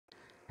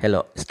Hello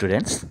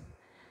students.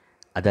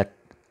 අදත්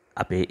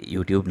අපේ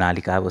YouTube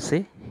නාලිකාව ඔස්සේ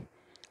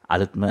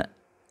අලුත්ම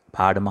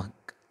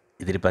පාඩමක්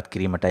ඉදිරිපත්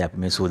කිරීමටයි අපි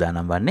මේ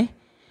සූදානම් වන්නේ.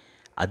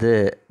 අද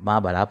මා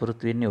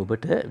බලාපොරොත්තු වෙන්නේ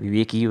ඔබට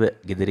විවේකීව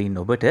ගෙදර ඉන්න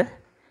ඔබට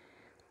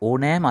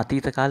ඕනෑම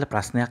අතීත කාල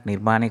ප්‍රශ්නයක්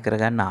නිර්මාණය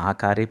කරගන්න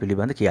ආකාරය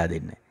පිළිබඳ කියා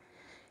දෙන්න.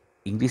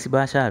 ඉංග්‍රීසි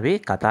භාෂාවේ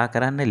කතා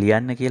කරන්න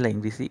ලියන්න කියලා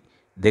ඉංග්‍රීසි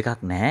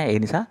දෙකක් නැහැ. ඒ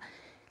නිසා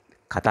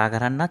කතා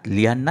කරන්නත්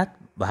ලියන්නත්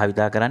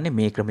භාවිතා කරන්නේ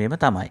මේ ක්‍රමයේම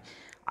තමයි.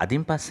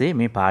 අදින් පස්සේ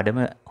මේ පාඩම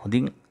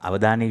හොඳින්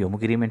අවධානය යොමු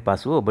කිරීමෙන්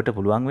පසුව ඔබට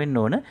පුළුවන් වෙන්න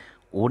ඕන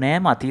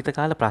ඕනෑම අතීත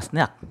කාල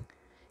ප්‍රශ්නයක්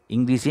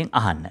ඉංග්‍රීසියෙන්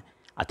අහන්න.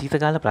 අතීත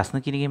කාල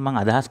ප්‍රශ්න කියන එකෙන් මම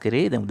අදහස්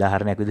කරේ දැන්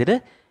උදාහරණයක්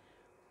විදිහට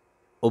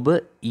ඔබ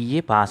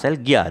ඊයේ පාසල්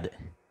ගියාද?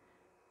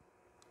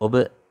 ඔබ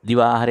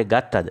දිවා ආහාරය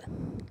ගත්තද?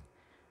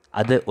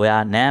 අද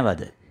ඔයා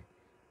නෑවද?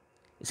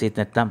 එසේත්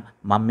නැත්නම්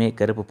මම මේ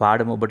කරපු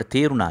පාඩම ඔබට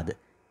තේරුණාද?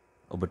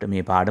 ඔබට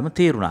මේ පාඩම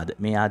තේරුණාද?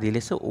 මේ ආදී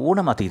ලෙස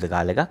ඕනම අතීත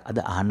කාලයක අද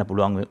අහන්න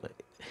පුළුවන්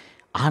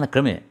අහන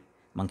ක්‍රමය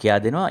මම කියා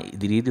දෙනවා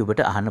ඉදිරියේදී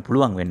ඔබට අහන්න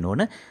පුළුවන් වෙන්න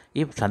ඕන.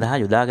 ඒ සඳහා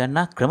යොදා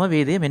ගන්නා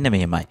ක්‍රමවේදය මෙන්න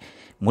මෙහෙමයි.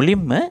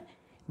 මුලින්ම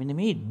මෙන්න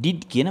මේ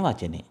did කියන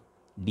වචනේ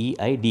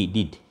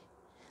did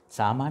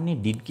සාමාන්‍ය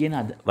did කියන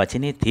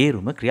වචනේ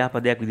තේරුම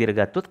ක්‍රියාපදයක් විදිහට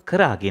ගත්තොත්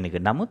කරා කියන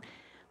එක. නමුත්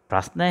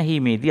ප්‍රශ්න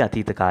ඇහිීමේදී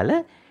අතීත කාල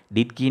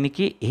did කියන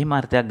එකේ එහෙම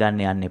අර්ථයක්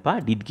ගන්න යන්න එපා.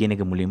 did කියන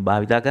එක මුලින්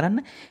භාවිතා කරන්න.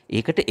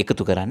 ඒකට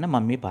එකතු කරන්න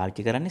මම මේ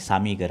පාවිච්චි කරන්නේ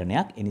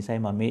සමීකරණයක්. ඒ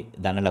නිසායි මම මේ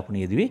ධන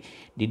ලකුණ යෙදුවේ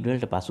did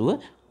වලට පසුව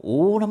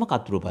ඕනම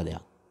කතුරු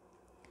පදයක්.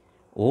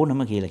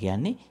 ඕනම කියලා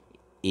කියන්නේ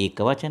ඒක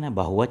වචන,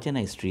 බහුවචන,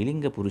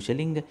 ස්ත්‍රීලිංග,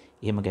 පුරුෂලිංග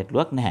එහෙම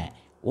ගැටලුවක් නැහැ.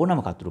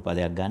 ඕනම කතුරු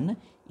පදයක් ගන්න.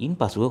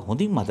 ඉන්පසුව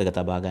හොඳින් මතක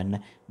තබා ගන්න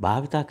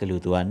භාවිතා කළ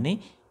යුතු වන්නේ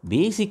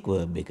බේසික්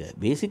verb එක.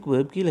 බේසික්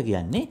verb කියලා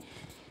කියන්නේ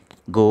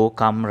go,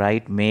 come,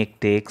 write, make,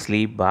 take,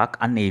 sleep, bark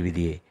අන්න ඒ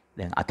විදිහේ.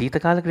 දැන් අතීත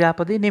කාල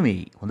ක්‍රියාපදේ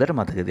නෙමෙයි. හොඳට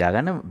මතක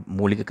තියාගන්න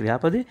මූලික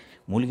ක්‍රියාපදේ.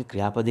 මූලික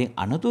ක්‍රියාපදයෙන්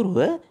අනතුරුව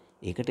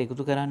ඒකට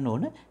එකතු කරන්න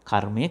ඕන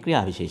කර්මයේ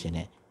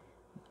ක්‍රියාවිශේෂණය.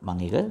 මම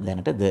ඒක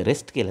දැනට the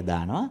rest කියලා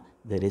දානවා.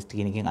 the rest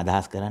කියන එකෙන්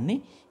අදහස්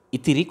කරන්නේ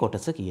ඉතිරි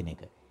කොටස කියන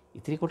එක.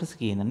 ඉතිරි කොටස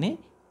කියන්නේ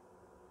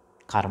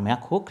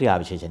කර්මයක් හෝ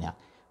ක්‍රියාවිශේෂණයක්.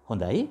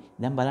 හොඳයි.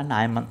 දැන් බලන්න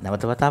ආයෙ මම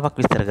නැවත වතාවක්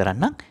විස්තර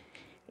කරන්නම්.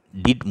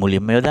 did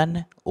මුලින්ම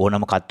යොදන්න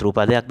ඕනම කර්තෘ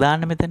පදයක්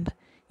දාන්න මෙතෙන්ට.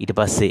 ඊට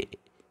පස්සේ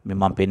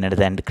මම පෙන්නන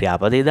දැන්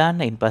ක්‍රියාපදේ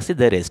දාන්න. ඊට පස්සේ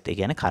the rest. ඒ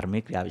කියන්නේ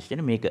කර්මයේ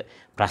ක්‍රියාවිශේෂණ මේක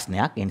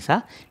ප්‍රශ්නයක්. ඒ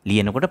නිසා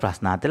ලියනකොට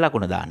ප්‍රශ්නාර්ථ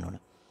ලකුණ දාන්න ඕන.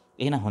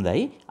 එහෙනම්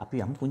හොඳයි.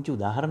 අපි යමු පුංචි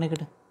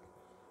උදාහරණයකට.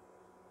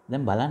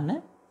 දැන්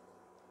බලන්න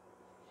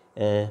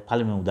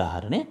පළවෙනි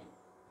උදාහරණය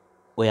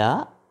ඔයා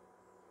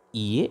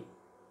ඊයේ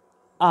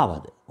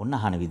ආවද? ඔන්න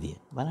අහන විදිය.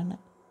 බලන්න.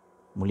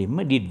 මුලින්ම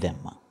did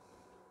දැම්මා.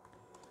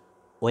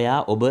 ඔයා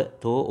ඔබ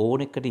තෝ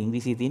ඕන එකට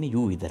ඉංග්‍රීසියේ තියෙන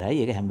you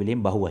විතරයි. ඒක හැම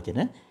වෙලෙම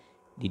බහුවචන.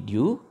 did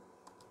you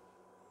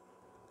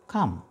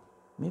come?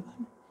 මේ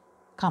බලන්න.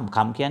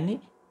 come කියන්නේ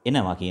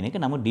එනවා කියන එක.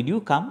 නමුත් did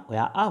you come?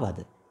 ඔයා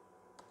ආවද?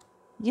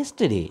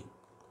 yesterday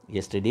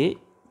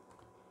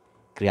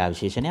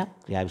ක්‍රියාවිශේෂණයක්.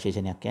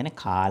 ක්‍රියාවිශේෂණයක් කියන්නේ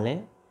කාලය,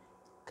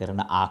 කරන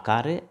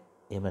ආකාරය,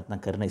 එහෙම නැත්නම්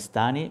කරන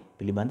ස්ථානය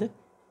පිළිබඳ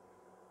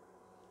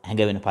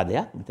හැඟවෙන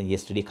පදයක්. මෙතන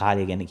yesterday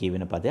කාලය ගැන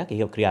කියවෙන පදයක්.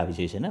 ඒක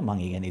ක්‍රියාවිශේෂණ. මම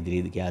ඒ ගැන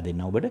ඉදිරියේදී කියා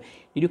දෙන්නම් ඔබට.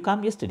 did you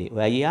come yesterday?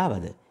 ඔයා ඊයේ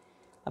ආවද?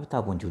 අපි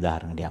තව පුංචි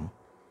උදාහරණයක් යමු.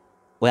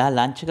 ඔයා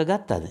ලන්ච් එක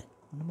ගත්තද?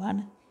 මොන බලන්න.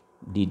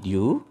 did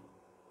you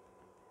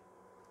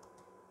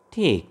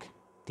take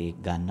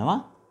ගන්නවා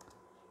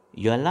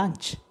your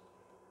lunch?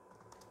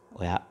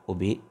 ඔයා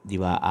ඔබේ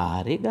දිවා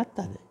ආහාරය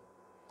ගත්තද?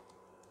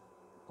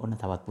 ඔන්න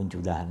තවත් පුංචි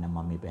උදාහරණයක්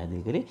මම මේ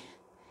පැහැදිලි කරේ.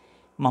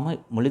 මම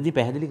මුලදී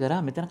පැහැදිලි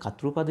කරා මෙතන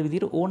කතෘ පද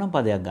විදිහට ඕනම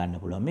පදයක් ගන්න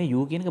පුළුවන්. මේ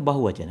you කියන එක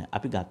බහුවචන.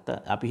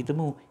 අපි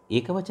හිතමු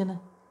ඒකවචන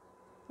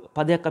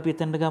පදයක් අපි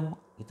එතනට ගමු.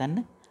 හිතන්න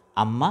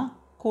අම්මා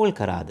කෝල්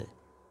කරාද?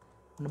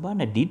 ඔන්න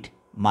බලන්න did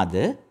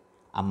mother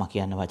අම්මා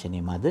කියන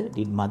වචනේ mother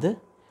did mother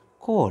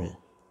call.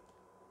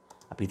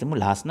 අපි හිතමු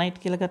last night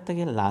කියලා ගත්තා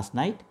කියලා. last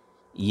night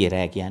ඊයේ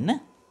රෑ කියන්න.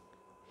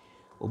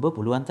 ඔබ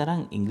පුළුවන්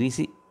තරම්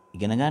ඉංග්‍රීසි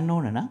ඉගෙන ගන්න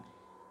ඕන නම්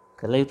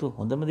කළ යුතු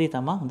හොඳම දේ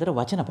තමයි හොඳට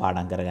වචන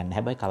පාඩම් කරගන්න.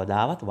 හැබැයි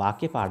කවදාවත්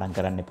වාක්‍ය පාඩම්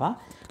කරන්න එපා.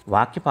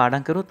 වාක්‍ය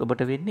පාඩම් කරොත්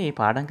ඔබට වෙන්නේ මේ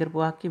පාඩම්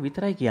කරපු වාක්‍ය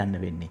විතරයි කියන්න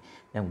වෙන්නේ.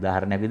 දැන්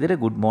උදාහරණයක්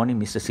විදිහට good morning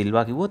Mr.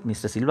 Silva කිව්වොත්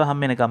Mr. Silva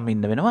හැම වෙනකම්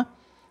ඉන්න වෙනවා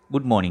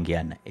good morning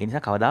කියන්න. ඒ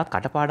නිසා කවදාවත්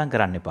කටපාඩම්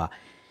කරන්න එපා.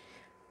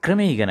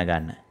 ක්‍රමයේ ඉගෙන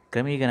ගන්න.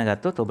 ක්‍රමයේ ඉගෙන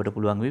ගත්තොත් ඔබට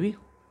පුළුවන් වෙවි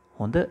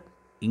හොඳ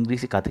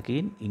ඉංග්‍රීසි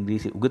කතකයෙන්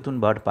ඉංග්‍රීසි උගතුන්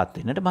බවට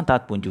පත් වෙන්නට. මම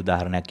තාත් පුංචි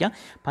උදාහරණයක් කියන්න.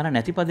 පණ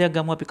නැති පදයක්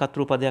ගමු අපි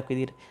කතෘ පදයක්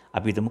විදිහට.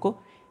 අපි හිතමුකෝ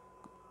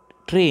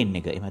train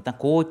එක. එහෙම නැත්නම්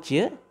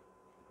කෝච්චිය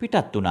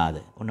පිටත්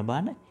වුණාද? ඔන්න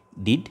බලන්න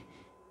did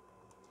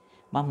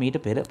මම මීට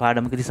පෙර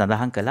පාඩමකදී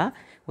සඳහන් කළා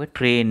ඔය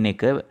train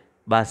එක,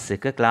 බස්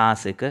එක,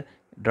 ක්ලාස් එක,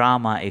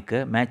 ඩ්‍රාමා එක,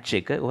 මැච්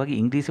එක ඔයගේ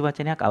ඉංග්‍රීසි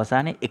වචනයක්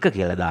අවසානයේ එක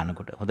කියලා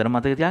දානකොට හොඳට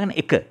මතක තියාගන්න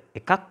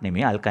එකක්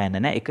නෙමෙයි අල්කයන්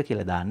නැහැ එක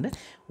කියලා දාන්න.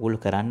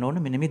 ඕගොල්ලෝ කරන්න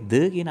ඕන මෙන්න මේ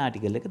the කියන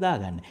ආටිකල් එක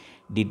දාගන්න.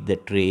 did the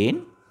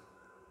train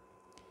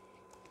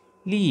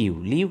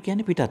leave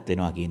කියන්නේ පිටත්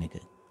වෙනවා කියන එක.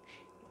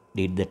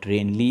 did the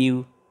train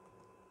leave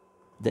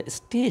the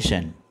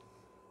station?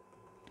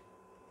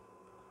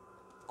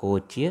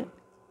 කෝච්චිය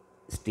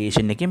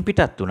station එකෙන්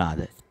පිටත්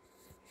වුණාද?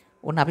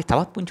 ඔන්න අපි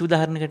තවත් පුංචි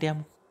උදාහරණයකට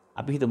යමු.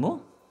 අපි හිතමු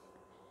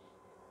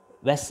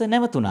වැස්ස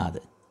නැවතුණාද?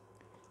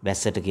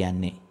 වැස්සට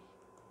කියන්නේ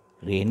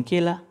rain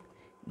කියලා.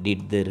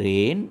 Did the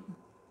rain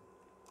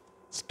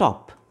stop?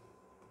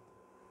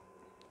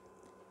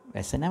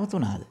 වැස්ස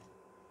නැවතුණාද?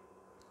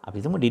 අපි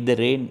හිතමු did the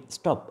rain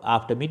stop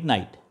after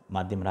midnight?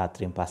 මධ්‍යම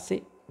රාත්‍රියෙන් පස්සේ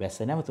වැස්ස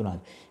නැවතුණාද?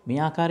 මේ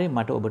ආකාරයෙන්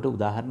මට ඔබට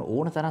උදාහරණ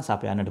ඕන තරම්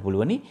සපයන්නට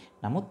පුළුවනි.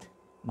 නමුත්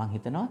මම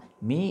හිතනවා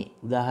මේ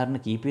උදාහරණ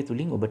කීපය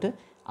තුලින් ඔබට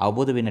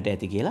අවබෝධ වෙන්නට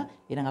ඇති කියලා.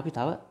 එහෙනම් අපි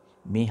තව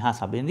මේ හා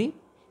සම්බන්ධී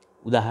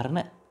උදාහරණ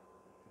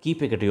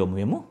කීපයකට යොමු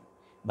වෙමු.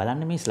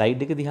 බලන්න මේ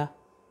ස්ලයිඩ් එක දිහා.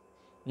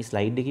 මේ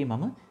ස්ලයිඩ් එකේ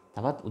මම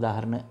තවත්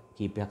උදාහරණ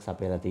කීපයක්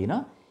සපයලා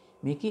තිනවා.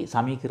 මේකේ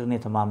සමීකරණය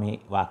තමයි මේ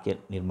වාක්‍ය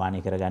නිර්මාණය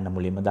කරගන්න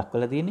මුලින්ම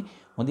දක්වලා තියෙන්නේ.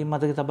 හොඳින්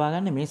මතක තබා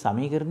ගන්න මේ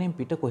සමීකරණයෙන්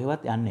පිට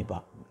කොහෙවත් යන්න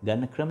එපා.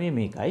 ගන්න ක්‍රමය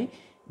මේකයි.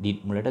 did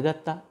මුලට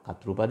ගත්තා,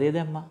 කතෘ පදේ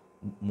දැම්මා,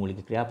 මූලික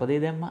ක්‍රියාපදේ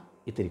දැම්මා,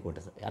 ඉතිරි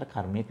කොටස. අර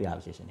කර්මයේ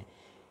ක්‍රියාවිශේෂණය.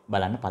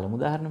 බලන්න පළමු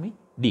උදාහරණ මේ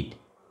did.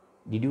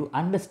 Did you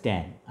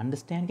understand?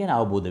 Understand කියන්නේ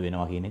අවබෝධ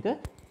වෙනවා කියන එක.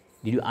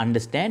 Did you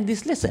understand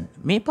this lesson?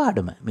 මේ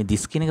පාඩම. මේ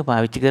this කියන එක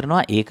පාවිච්චි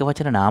කරනවා ඒක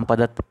වචන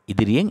නාමපදත්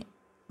ඉදිරියෙන්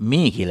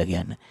මේ කියලා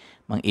කියන්න.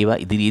 මම ඒවා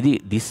ඉදිරියේදී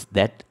this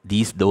that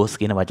these those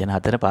කියන වචන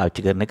හතර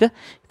පාවිච්චි කරන එක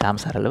තාම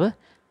සරලව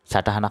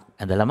සටහනක්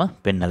ඇඳලම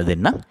පෙන්වලා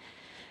දෙන්නම්.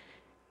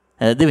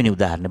 දෙවෙනි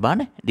උදාහරණ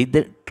බලන්න. Did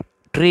the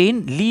train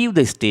leave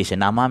the station?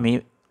 මේ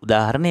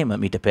උදාහරණයම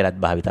මීට පෙරත්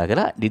භාවිතා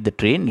කළා. Did the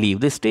train leave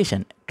the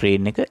station?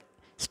 train එක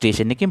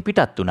ස්ටේෂන් එකෙන්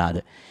පිටත් වුණාද?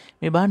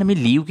 මේ බලන්න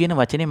මේ leave කියන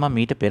වචනේ මම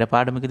මීට පෙර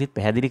පාඩමකදීත්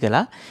පැහැදිලි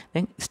කළා.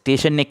 දැන්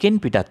ස්ටේෂන් එකෙන්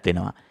පිටත්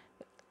වෙනවා.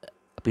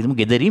 අපි හිතමු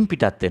ගෙදරින්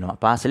පිටත් වෙනවා,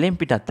 පාසලෙන්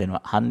පිටත්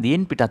වෙනවා,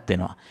 හන්දියෙන් පිටත්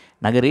වෙනවා,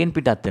 නගරයෙන්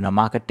පිටත් වෙනවා,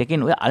 මාකට්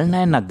එකෙන් ඔය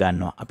අල්නයන්නක්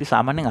ගන්නවා. අපි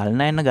සාමාන්‍යයෙන්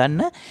අල්නයන්න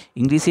ගන්න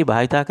ඉංග්‍රීසියේ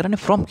භාවිතා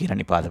කරන්නේ from කියන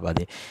නිපාත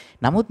පදේ.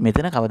 නමුත්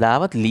මෙතන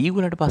කවදාවත් leave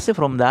වලට පස්සේ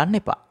from දාන්න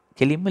එපා.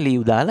 කෙලින්ම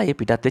leave දාලා ඒ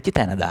පිටත් වෙච්ච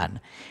තැන දාන්න.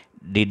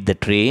 Did the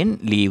train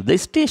leave the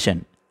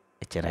station?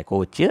 එච්චරයි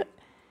කෝච්චිය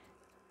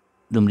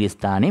දුම්රිය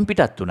ස්ථානයෙන්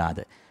පිටත් වුණාද?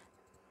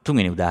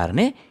 තුන්වෙනි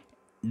උදාහරණේ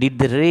did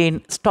the rain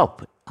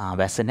stop?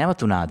 වැස්ස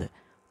නැවතුණාද?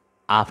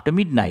 after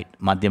midnight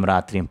මධ්‍යම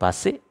රාත්‍රියෙන්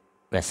පස්සේ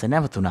වැස්ස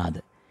නැවතුණාද?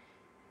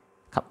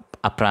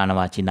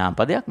 අප්‍රාණවාචී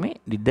නාමපදයක් මේ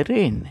did the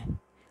rain.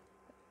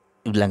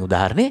 ඊළඟ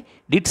උදාහරණේ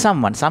did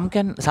someone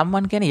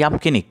someone කියන්නේ යම්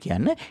කෙනෙක්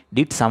කියන්නේ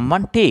did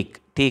someone take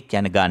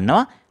කියන්නේ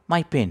ගන්නවා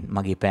my pen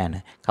මගේ පෑන.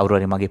 කවුරු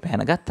හරි මගේ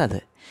පෑන ගත්තද?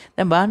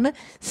 දැන් බලන්න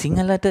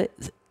සිංහලට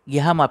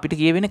ගියාම අපිට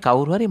කියවෙන්නේ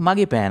කවුරු හරි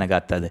මගේ පෑන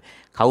ගත්තද?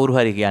 කවුරු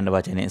හරි කියන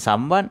වචනේ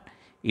someone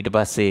ඊට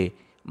පස්සේ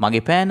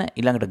මගේ පෑන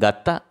ඊළඟට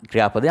ගත්තා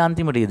ක්‍රියාපදයේ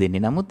අන්තිමට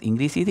යෙදෙන්නේ. නමුත්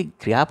ඉංග්‍රීසියේදී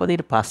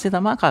ක්‍රියාපදයට පස්සේ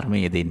තමයි කර්මය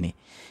යෙදෙන්නේ.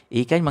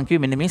 ඒකයි මම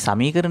කිව්වේ මෙන්න මේ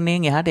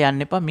සමීකරණයෙන් එහාට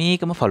යන්න එපා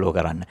මේකම ෆලෝ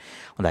කරන්න.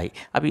 හොඳයි.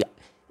 අපි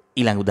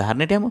ඊළඟ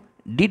උදාහරණයට යමු.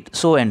 did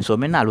so and so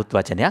මෙන්න අලුත්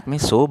වචනයක්. මේ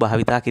so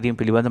භාවිතා කිරීම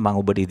පිළිබඳ මම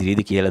ඔබට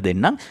ඉදිරියේදී කියලා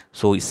දෙන්නම්.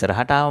 so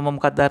ඉස්සරහට ආවම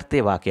මොකක්ද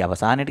අර්ථය? වාක්‍යය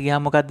අවසානයේට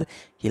ගියාම මොකද්ද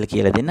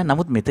කියලා දෙන්න.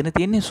 නමුත් මෙතන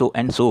තියෙන්නේ so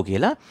and so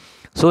කියලා.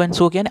 so and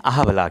so කියන්නේ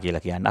අහවලා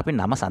කියලා කියන්නේ. අපි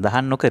නම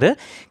සඳහන් නොකර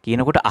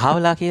කියනකොට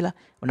අහවලා කියලා.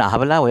 මොන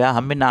අහවලා ඔයා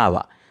හම්බෙන්න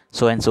ආවා.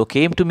 so and so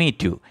came to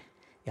meet you.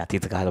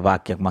 යතිත කාල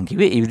වාක්‍යයක් මම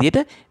කිව්වේ. ඒ විදිහට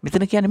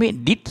මෙතන කියන්නේ මේ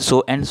did so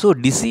and so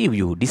deceive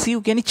you.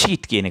 deceive කියන්නේ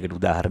cheat කියන එකට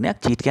උදාහරණයක්.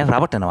 cheat කියන්නේ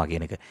රවටනවා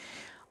කියන එක.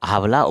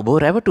 අහවලා ඔබව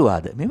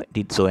රැවටුවාද? මේ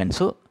did so and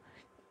so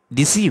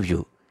deceive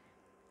you.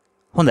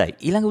 හොඳයි.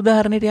 ඊළඟ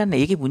උදාහරණයට යන්න.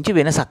 ඒකේ පුංචි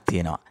වෙනසක්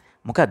තියෙනවා.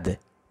 මොකද්ද?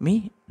 මේ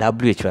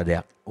WH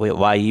පදයක්. ඔය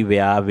why,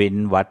 where, when,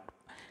 what,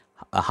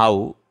 how,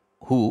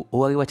 who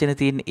ඔයගේ වචන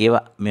තියෙන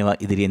ඒවා මේවා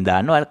ඉදිරියෙන්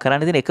දානවා.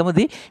 කරන්න තියෙන එකම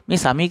දේ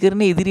මේ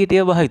සමීකරණේ ඉදිරියට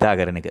ඒවා භාවිතා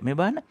කරන එක. මේ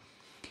බලන්න.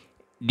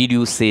 did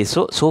you say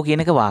so? so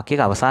කියන එක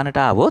වාක්‍යයක අවසානට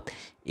ආවොත්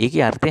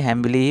ඒකේ අර්ථය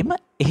හැම වෙලෙම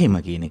එහෙම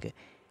කියන එක.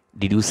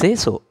 did you say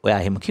so? ඔයා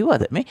එහෙම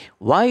කිව්වද? මේ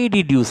why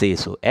did you say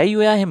so? ඇයි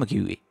ඔයා එහෙම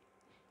කිව්වේ?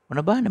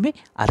 මොන බලන්න මේ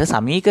අර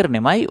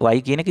සමීකරණෙමයි why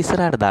කියන එක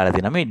ඉස්සරහට දාලා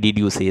දෙනවා. මේ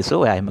did you say so?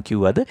 ඔයා එහෙම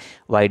කිව්වද?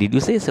 why did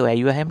you say so?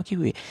 ඇයි ඔයා එහෙම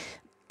කිව්වේ?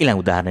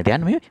 ඊළඟ උදාහරණයට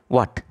යන්න මේ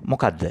what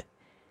මොකද්ද?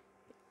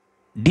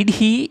 did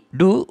he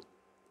do?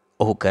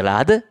 ඔහු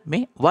කළාද?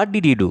 මේ what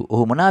did he do?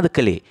 ඔහු මොනවාද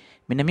කළේ?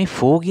 මෙන්න මේ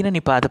for කියන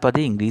නිපාත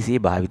පදේ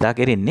ඉංග්‍රීසියේ භාවිතා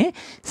කරන්නේ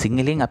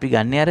සිංහලෙන් අපි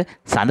ගන්න අර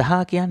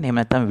සඳහා කියන්නේ එහෙම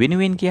නැත්නම්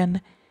වෙනුවෙන්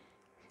කියන්නේ.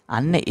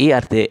 අන්න ඒ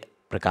අර්ථය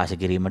ප්‍රකාශ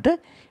කිරීමට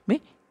මේ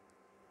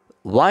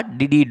what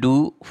did he do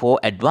for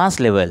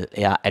advanced level?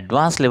 එයා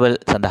advanced level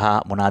සඳහා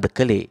මොනවාද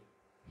කළේ?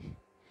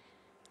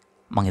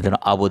 මම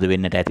හිතනවා අවබෝධ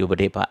වෙන්නට ඇති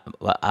ඔබට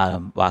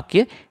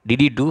වාක්‍ය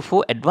did he do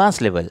for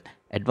advanced level?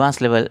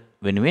 advanced level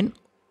වෙනුවෙන්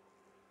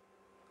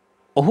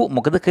ඔහු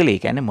මොකද කළේ?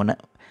 කියන්නේ මොන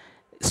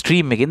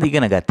ස්ට්‍රීම් එකෙන්ද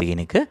ඉගෙන ගත්තේ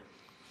කියන එක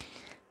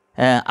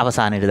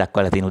අවසානයේ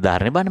දක්වලා තියෙන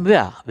උදාහරණය බලන්න.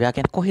 where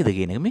කියන්නේ කොහෙද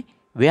කියන එක. මේ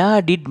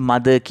where did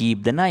mother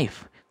keep the knife?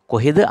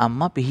 කොහෙද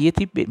අම්මා පිහිය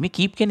තිබ්බේ? මේ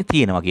keep කියන්නේ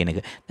තියෙනවා කියන එක.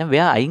 දැන්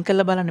where අයින්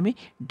කරලා බලන්න මේ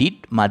did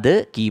mother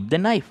keep the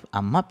knife?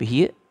 අම්මා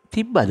පිහිය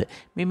තිබ්බද?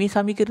 මේ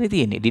සමීකරණේ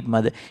තියෙන්නේ did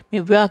mother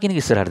මේ where කියන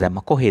එක ඉස්සරහට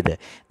දැම්මා කොහෙද?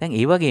 දැන්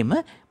ඒ වගේම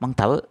මම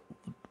තව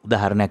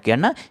උදාහරණයක්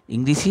කියන්න.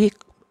 ඉංග්‍රීසියේ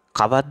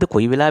කවද්ද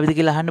කොයි වෙලාවෙද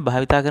කියලා අහන්න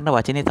භාවිතා කරන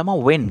වචනේ තමයි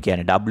when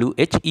කියන්නේ.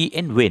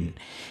 when when.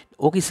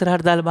 ඕක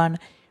ඉස්සරහට දාලා බලන්න.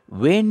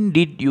 when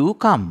did you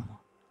come?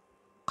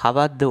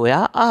 කවද්ද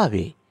ඔයා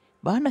ආවේ?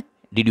 බලන්න.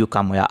 did you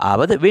come ඔයා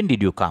ආවද? when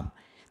did you come?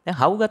 දැන්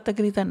how ගත්ත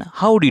කියලා හිතන්න.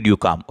 how did you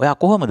come? ඔයා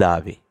කොහමද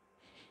ආවේ?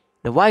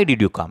 why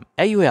did you come?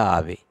 ඇයි ඔයා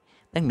ආවේ?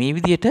 දැන් මේ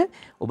විදිහට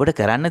ඔබට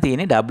කරන්න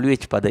තියෙන්නේ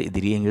WH පද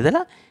ඉදිරියෙන්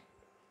යොදලා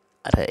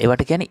අර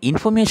ඒවට කියන්නේ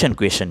ඉන්ෆර්මේෂන්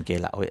ක්වෙස්චන්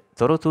කියලා. ඔය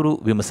තොරතුරු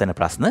විමසන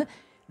ප්‍රශ්න.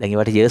 දැන්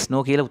ඒවට yes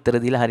no කියලා උත්තර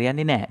දීලා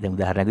හරියන්නේ නැහැ. දැන්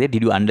උදාහරණයක් විදිහට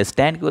did you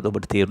understand කිව්වොත්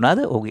ඔබට තේරුණාද?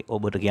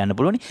 ඔබට කියන්න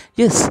පුළුවනි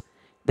yes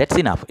that's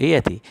enough. ඒ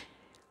ඇති.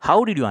 How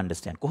did you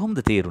understand? කොහොමද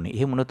තේරුනේ?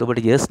 එහෙම වුණොත්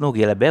ඔබට yes no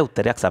කියලා බෑ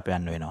උත්තරයක්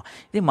සපයන්න වෙනවා.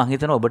 ඉතින් මම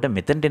හිතනවා ඔබට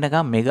මෙතනට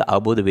එනකම් මේක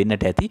අවබෝධ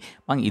වෙන්නට ඇති.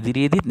 මම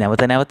ඉදිරියේදීත්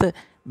නැවත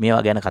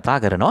මේවා ගැන කතා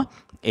කරනවා.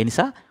 ඒ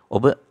නිසා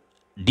ඔබ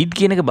did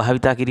කියන එක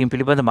භාවිතා කිරීම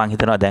පිළිබඳව මම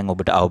හිතනවා දැන්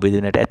ඔබට අවබෝධ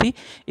වෙන්නට ඇති.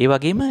 ඒ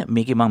වගේම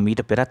මේකේ මම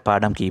මීට පෙරත්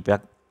පාඩම්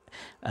කීපයක්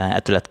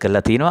ඇතුළත්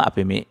කරලා තිනවා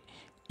අපේ මේ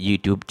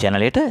YouTube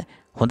channel එකට.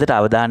 හොඳට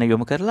අවධානය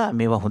යොමු කරලා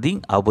මේවා හොඳින්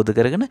අවබෝධ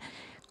කරගෙන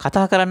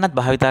කතා කරන්නත්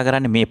භාවිතා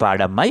කරන්නේ මේ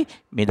පාඩම්මයි.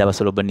 මේ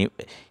දවස්වල ඔබ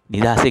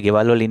නිදහසේ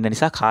ගෙවල් වල ඉන්න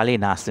නිසා කාලේ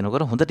නාස්ති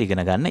නොකර හොඳට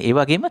ඉගෙන ගන්න. ඒ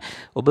වගේම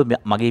ඔබ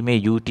මගේ මේ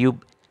YouTube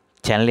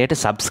channel එකට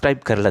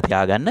subscribe කරලා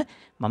තියාගන්න.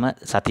 මම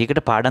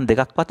සතියකට පාඩම්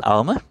දෙකක්වත්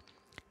අවම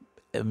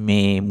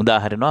මේ මුදා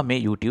හරිනවා මේ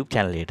YouTube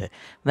channel එකට.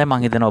 දැන්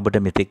මම හිතනවා ඔබට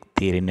මෙතෙක්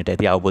තේරෙන්නට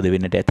ඇති, අවබෝධ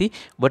වෙන්නට ඇති.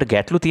 ඔබට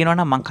ගැටලු තියෙනවා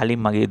නම් මම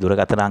කලින් මගේ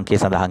දුරකථන අංකය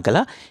සඳහන්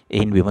කළා.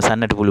 එයින්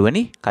විමසන්නට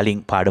පුළුවනි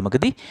කලින්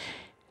පාඩමකදී.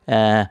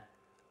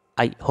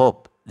 I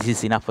hope this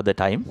is enough for the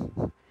time.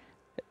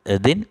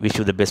 Then wish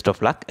you the best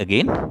of luck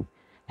again.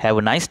 Have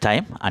a nice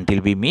time until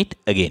we meet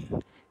again.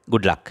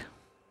 Good luck.